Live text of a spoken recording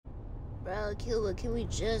Bro, Killua, can we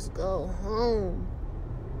just go home?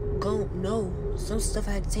 No. Some stuff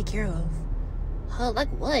I had to take care of. Huh, like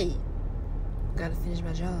what? Gotta finish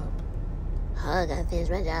my job. Huh, gotta finish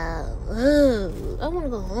my job. Ugh, I wanna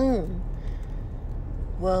go home.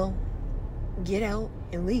 Well, get out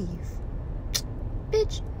and leave.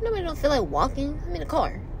 Bitch, nobody don't feel like walking. I'm in a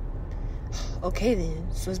car. Okay then,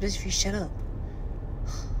 so it's best if you shut up.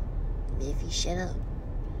 If you shut up.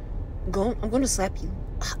 I'm gonna slap you.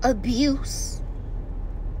 Abuse.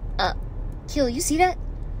 Kill, you see that?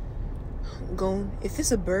 If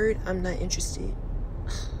it's a bird, I'm not interested.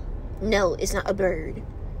 No, it's not a bird.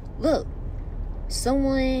 Look,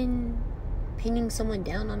 someone pinning someone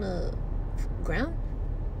down on the ground?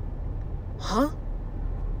 Huh?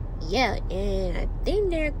 Yeah, and I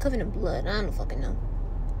think they're covered in blood. I don't fucking know.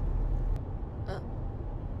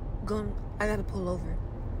 I gotta pull over.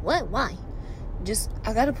 What? Why?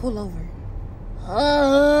 I gotta pull over.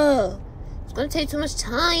 It's gonna take too much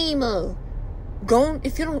time.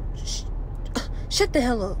 If you don't... shut the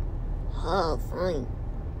hell up. Fine.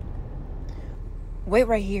 Wait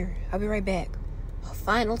right here. I'll be right back.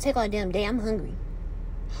 Fine, don't take all damn day. I'm hungry.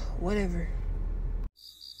 Whatever.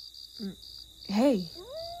 Hey.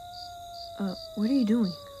 What are you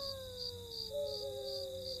doing?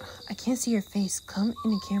 I can't see your face. Come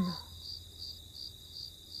in the camera.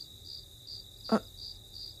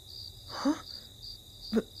 Huh?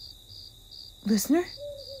 Listener?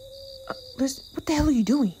 What the hell are you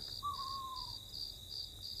doing?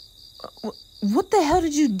 What the hell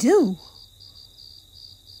did you do?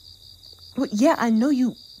 Well, yeah, I know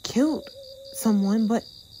you killed someone, but...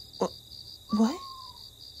 what?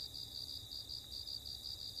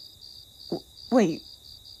 Wait.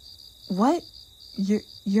 What?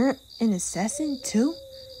 You're an assassin, too?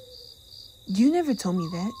 You never told me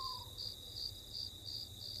that.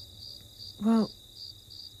 Well,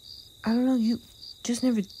 I don't know, you just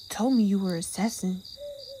never told me you were an assassin.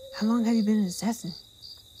 How long have you been an assassin?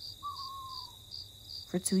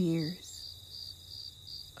 For 2 years.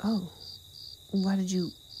 Oh. Why did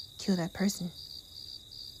you kill that person?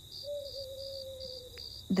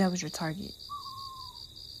 That was your target.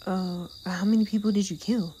 How many people did you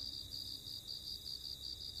kill?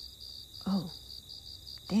 Oh.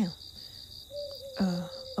 Damn.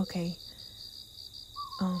 Okay.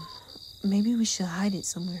 Maybe we should hide it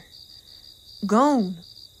somewhere. Gone.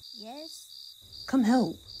 Yes? Come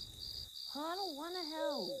help. I don't wanna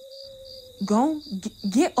help. Go.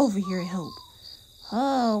 Get over here and help.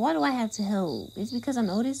 Why do I have to help? It's because I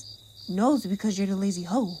noticed? No, it's because you're the lazy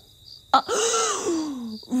hoe.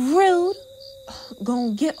 Rude.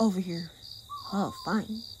 Go get over here.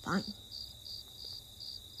 Fine. I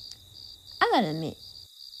gotta admit,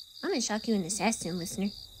 I'm gonna shock you an assassin,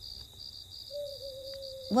 listener.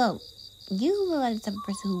 Well, you look like the type of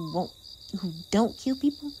person who don't kill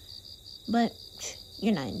people, but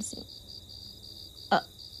you're not innocent.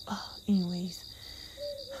 Anyways.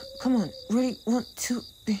 Come on. Ready? 1, 2,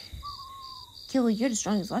 3. Killua, you're the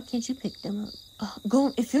strongest. Why can't you pick them up?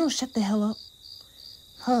 Go. If you don't shut the hell up.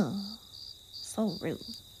 So rude.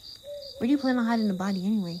 Where do you plan on hiding the body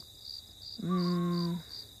anyway?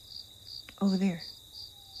 Over there.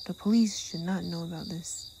 The police should not know about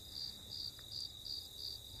this.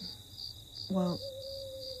 Well,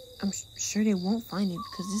 I'm sure they won't find it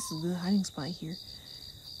because this is a good hiding spot here.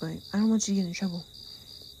 But I don't want you to get in trouble.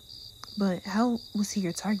 But how was he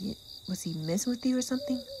your target? Was he messing with you or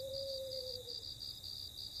something?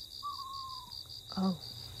 Oh,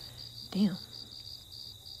 damn.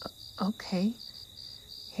 Okay.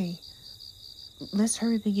 Hey, let's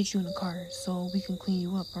hurry up and get you in a car so we can clean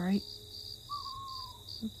you up, alright?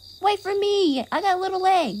 Wait for me. I got little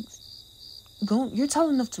legs. You're tall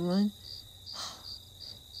enough to run.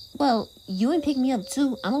 Well, you ain't pick me up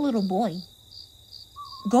too. I'm a little boy.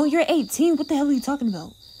 You're 18. What the hell are you talking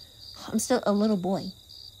about? I'm still a little boy.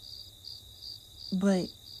 But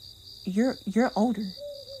you're older.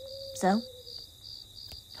 So? You're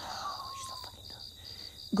so fucking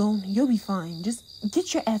dumb. You'll be fine. Just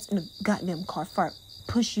get your ass in the goddamn car before I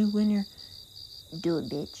push you in there. Do it,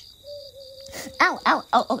 bitch. Ow.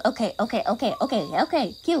 Oh, okay.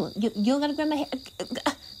 Killua, you don't gotta grab my hair.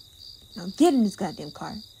 Now get in this goddamn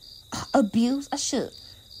car. Abuse? I should.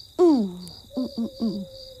 Ooh.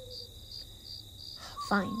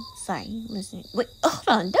 Fine. Sorry. Listen. Wait, hold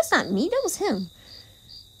on. That's not me. That was him.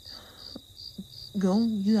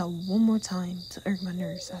 You got one more time to irk my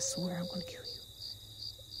nerves. I swear I'm gonna kill you.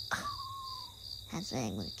 That's why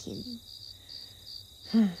I'm gonna kill you.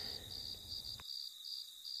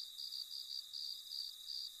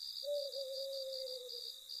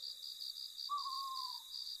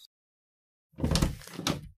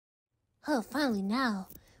 Oh, finally, now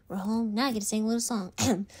we're home. Now I get to sing a little song.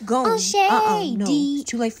 Go. Oh, shady. No, it's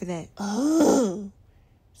too late for that. Oh,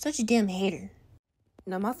 such a damn hater.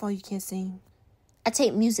 Not my fault you can't sing. I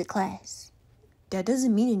take music class. That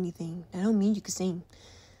doesn't mean anything. That don't mean you can sing.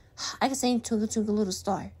 I can sing Twinkle Twinkle Little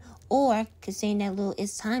Star. Or I could sing that little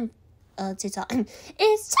It's Time to Talk.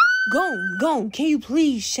 It's time. Go. Can you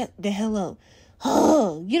please shut the hell up?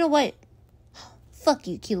 Oh, you know what? Fuck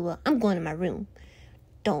you, Killua. I'm going to my room.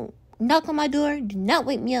 Don't knock on my door. Do not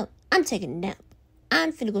wake me up. I'm taking a nap.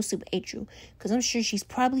 I'm finna go sleep with April, because I'm sure she's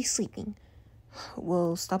probably sleeping.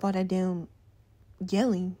 Well, stop all that damn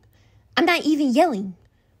yelling. I'm not even yelling.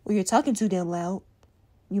 Well, you're talking too damn loud.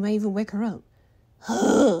 You might even wake her up.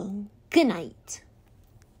 Good night,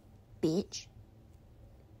 bitch.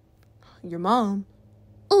 Your mom.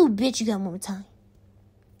 Oh, bitch, you got one more time.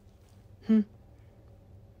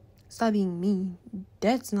 Stop being mean.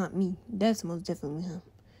 That's not me. That's most definitely him.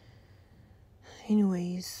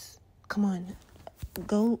 Anyways, come on.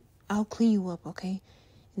 Go. I'll clean you up, okay?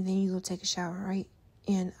 And then you go take a shower, right?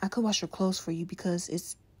 And I could wash your clothes for you because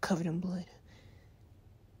it's covered in blood.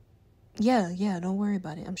 Yeah, don't worry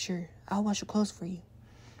about it. I'm sure. I'll wash your clothes for you.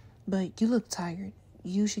 But you look tired.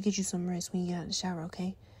 You should get you some rest when you get out of the shower,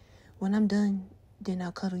 okay? When I'm done, then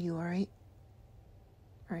I'll cuddle you, alright?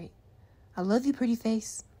 Alright. I love you, pretty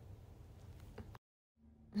face.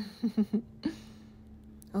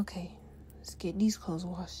 Okay, let's get these clothes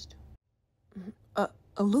washed.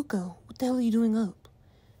 Luca, what the hell are you doing up?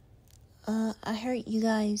 I heard you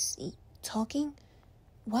guys talking.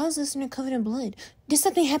 Why is listener covered in blood? Did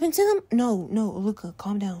something happen to them? No, Luca,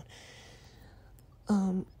 calm down.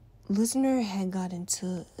 Listener had got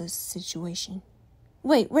into a situation.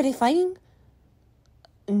 Wait, were they fighting?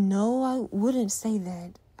 No, I wouldn't say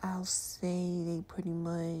that. I'll say they pretty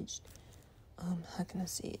much, how can I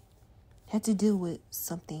say it? Had to deal with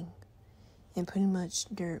something. And pretty much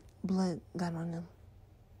their blood got on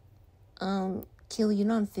them. Killua, you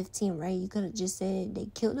know I'm 15, right? You could have just said they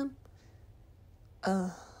killed him.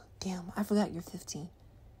 Damn, I forgot you're 15.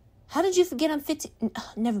 How did you forget I'm 15?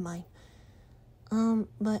 Never mind.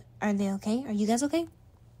 But are they okay? Are you guys okay?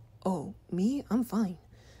 Oh, me? I'm fine.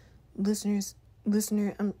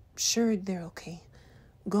 Listener, I'm sure they're okay.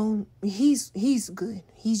 He's good.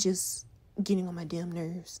 He's just getting on my damn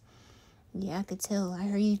nerves. Yeah, I could tell. I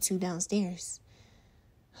heard you two downstairs.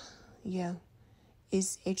 Yeah.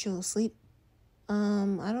 Is April asleep?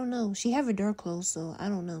 I don't know. She have her door closed, so I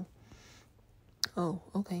don't know. Oh,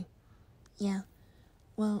 okay. Yeah.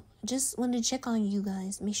 Well, just wanted to check on you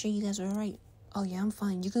guys. Make sure you guys are alright. Oh, yeah, I'm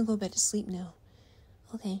fine. You can go back to sleep now.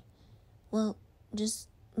 Okay. Well, just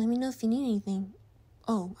let me know if you need anything.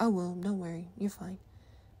 Oh, I will. Don't worry. You're fine.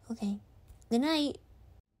 Okay. Good night.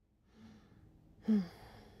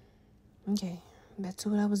 Okay. Back to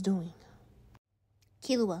what I was doing.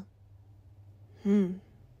 Killua.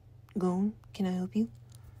 Gon, can I help you?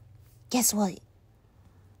 Guess what?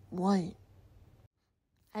 What?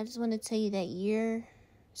 I just want to tell you that you're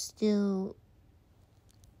still...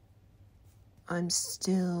 I'm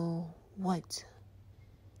still... what?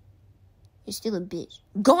 You're still a bitch.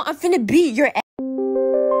 Gon, I'm finna beat your ass. Thank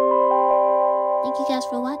you guys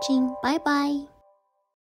for watching. Bye-bye.